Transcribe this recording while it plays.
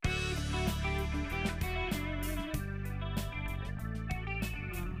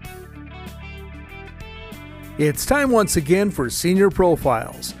It's time once again for Senior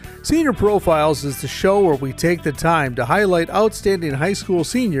Profiles. Senior Profiles is the show where we take the time to highlight outstanding high school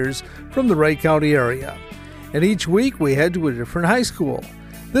seniors from the Wright County area. And each week we head to a different high school.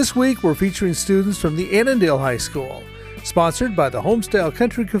 This week we're featuring students from the Annandale High School, sponsored by the Homestyle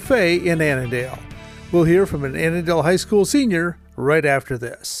Country Cafe in Annandale. We'll hear from an Annandale High School senior right after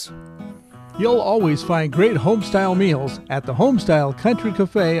this. You'll always find great homestyle meals at the Homestyle Country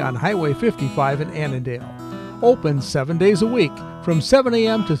Cafe on Highway 55 in Annandale. Open 7 days a week from 7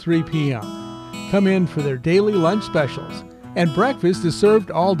 a.m. to 3 p.m. Come in for their daily lunch specials, and breakfast is served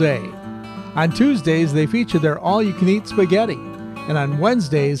all day. On Tuesdays, they feature their all-you-can-eat spaghetti, and on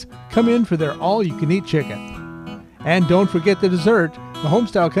Wednesdays, come in for their all-you-can-eat chicken. And don't forget the dessert. The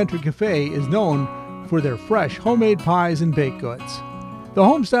Homestyle Country Cafe is known for their fresh homemade pies and baked goods. The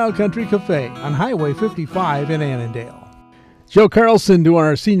Homestyle Country Cafe on Highway 55 in Annandale. Joe Carlson doing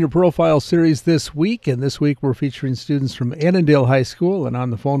our Senior Profile series this week, and this week we're featuring students from Annandale High School, and on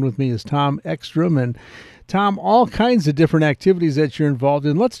the phone with me is Tom Ekstrom. And Tom, all kinds of different activities that you're involved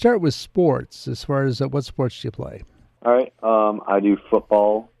in. Let's start with sports. As far as what sports do you play? All right, I do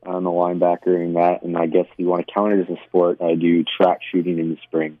football. I'm a linebacker in that, and I guess if you want to count it as a sport, I do track shooting in the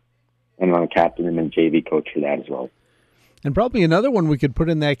spring, and I'm a captain and a JV coach for that as well. And probably another one we could put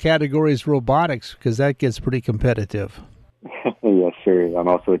in that category is robotics, because that gets pretty competitive. Yes, sir. I'm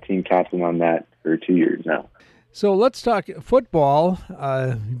also a team captain on that for 2 years now. So let's talk football.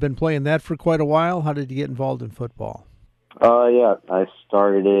 You've been playing that for quite a while. How did you get involved in football? Yeah, I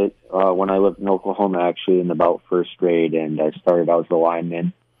started it when I lived in Oklahoma, actually, in about first grade, and I started out as a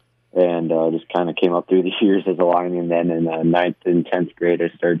lineman, and just kind of came up through the years as a lineman. Then in ninth and 10th grade,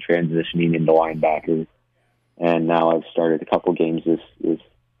 I started transitioning into linebacker, and now I've started a couple games this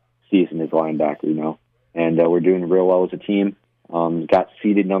season as linebacker, and we're doing real well as a team. Got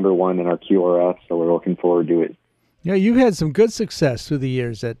seeded number 1 in our QRF, so we're looking forward to it. Yeah, you've had some good success through the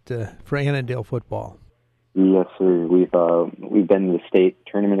years for Annandale football. Yes, sir. We've been to the state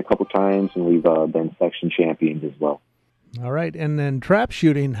tournament a couple times, and we've been section champions as well. All right, and then trap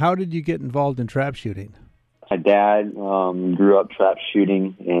shooting. How did you get involved in trap shooting? My dad grew up trap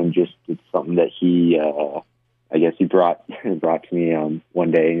shooting, and just it's something that he, I guess, he brought to me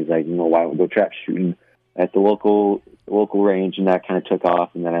one day. He's like, why don't we go trap shooting at the local range, and that kind of took off.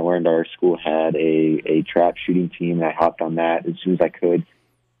 And then I learned our school had a trap shooting team, and I hopped on that as soon as I could,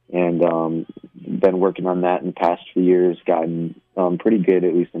 and been working on that in the past few years, gotten pretty good,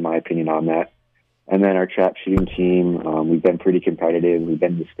 at least in my opinion, on that. And then our trap shooting team, we've been pretty competitive. We've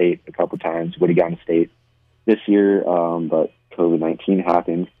been to state a couple times. Would have gone to state this year, but COVID-19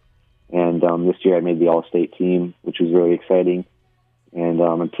 happened, and this year I made the all-state team, which was really exciting. And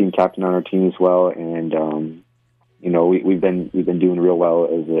I'm team captain on our team as well, and we've been doing real well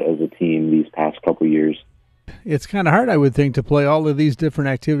as a team these past couple of years. It's kind of hard, I would think, to play all of these different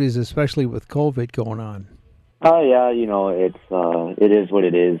activities, especially with COVID going on. Yeah, it is what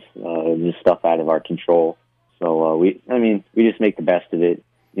it is. Just stuff out of our control. So we just make the best of it.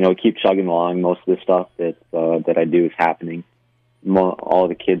 Keep chugging along. Most of the stuff that I do is happening. All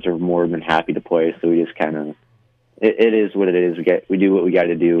the kids are more than happy to play, so we just kind of. It is what it is. We do what we got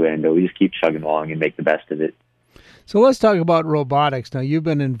to do, and we just keep chugging along and make the best of it. So let's talk about robotics. Now, you've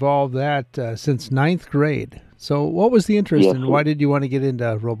been involved that since 9th grade. So what was the interest, and why did you want to get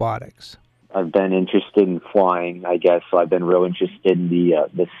into robotics? I've been interested in flying, I guess. So I've been real interested in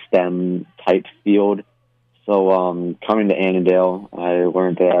the STEM type field. So coming to Annandale, I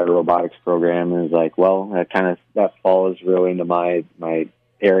learned they had a robotics program, and was like, well, that falls really into my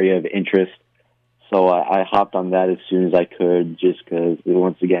area of interest. So I hopped on that as soon as I could, just because,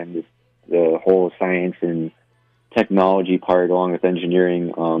 once again, the whole science and technology part, along with engineering,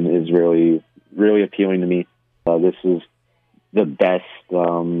 is really, really appealing to me. This is the best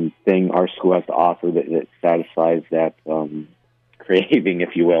thing our school has to offer that satisfies that craving,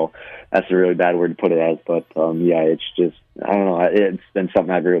 if you will. That's a really bad word to put it as, but it's just, I don't know, it's been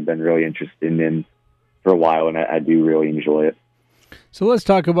something I've been really interested in for a while, and I do really enjoy it. So let's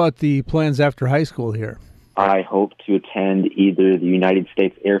talk about the plans after high school here. I hope to attend either the United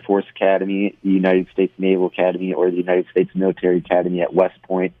States Air Force Academy, the United States Naval Academy, or the United States Military Academy at West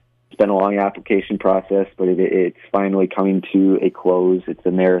Point. It's been a long application process, but it's finally coming to a close. It's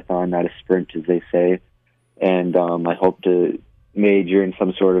a marathon, not a sprint, as they say. And I hope to major in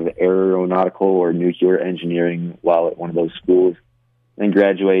some sort of aeronautical or nuclear engineering while at one of those schools. Then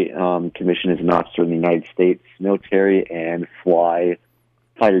graduate, commission as an officer in the United States military, and fly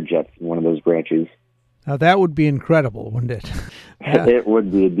fighter jets in one of those branches. Now, that would be incredible, wouldn't it? It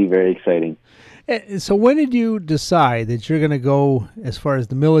would be. It'd be very exciting. So when did you decide that you're going to go as far as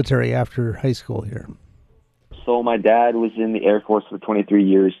the military after high school here? So my dad was in the Air Force for 23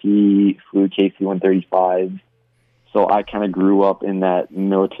 years. He flew KC-135. So I kind of grew up in that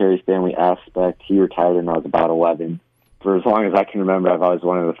military family aspect. He retired when I was about 11. For as long as I can remember, I've always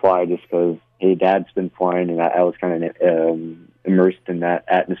wanted to fly just because, hey, Dad's been flying, and I was kind of immersed in that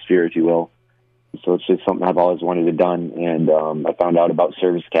atmosphere, if you will. So it's just something I've always wanted to done. And I found out about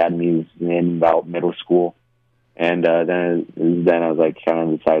service academies in about middle school. And then I was like,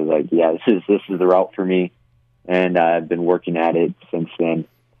 kind of decided, like, yeah, this is the route for me. And I've been working at it since then.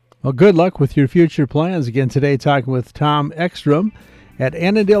 Well, good luck with your future plans. Again, today talking with Tom Ekstrom at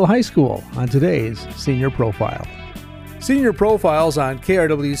Annandale High School on today's Senior Profile. Senior Profiles on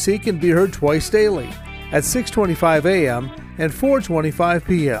KRWC can be heard twice daily at 6:25 a.m. and 4:25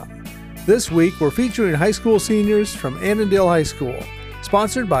 p.m. This week, we're featuring high school seniors from Annandale High School,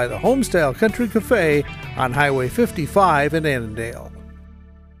 sponsored by the Homestyle Country Cafe on Highway 55 in Annandale.